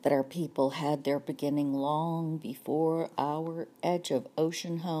that our people had their beginning long before our edge of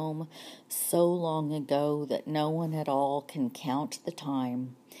ocean home, so long ago that no one at all can count the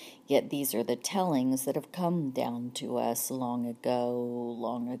time. Yet these are the tellings that have come down to us long ago,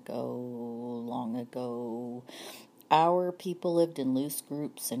 long ago, long ago. Our people lived in loose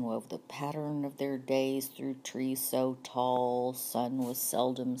groups and wove the pattern of their days through trees so tall, sun was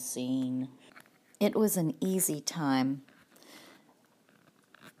seldom seen. It was an easy time,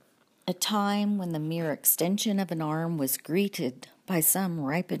 a time when the mere extension of an arm was greeted by some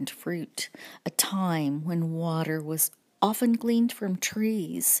ripened fruit, a time when water was often gleaned from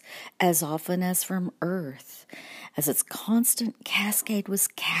trees, as often as from earth, as its constant cascade was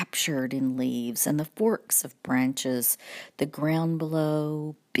captured in leaves and the forks of branches, the ground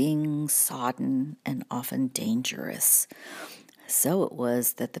below being sodden and often dangerous. So it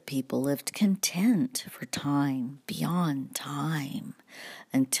was that the people lived content for time beyond time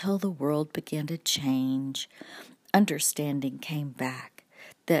until the world began to change. Understanding came back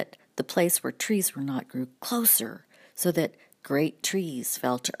that the place where trees were not grew closer, so that great trees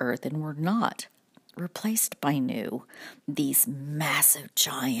fell to earth and were not replaced by new. These massive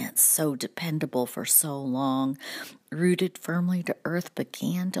giants, so dependable for so long, rooted firmly to earth,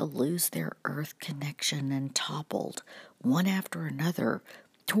 began to lose their earth connection and toppled, one after another,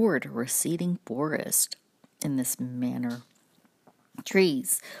 toward a receding forest. In this manner,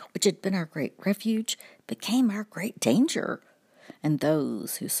 trees, which had been our great refuge, became our great danger. And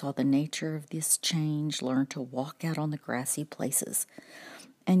those who saw the nature of this change learned to walk out on the grassy places.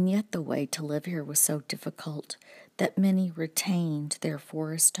 And yet the way to live here was so difficult that many retained their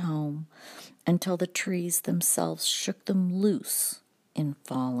forest home until the trees themselves shook them loose in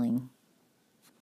falling.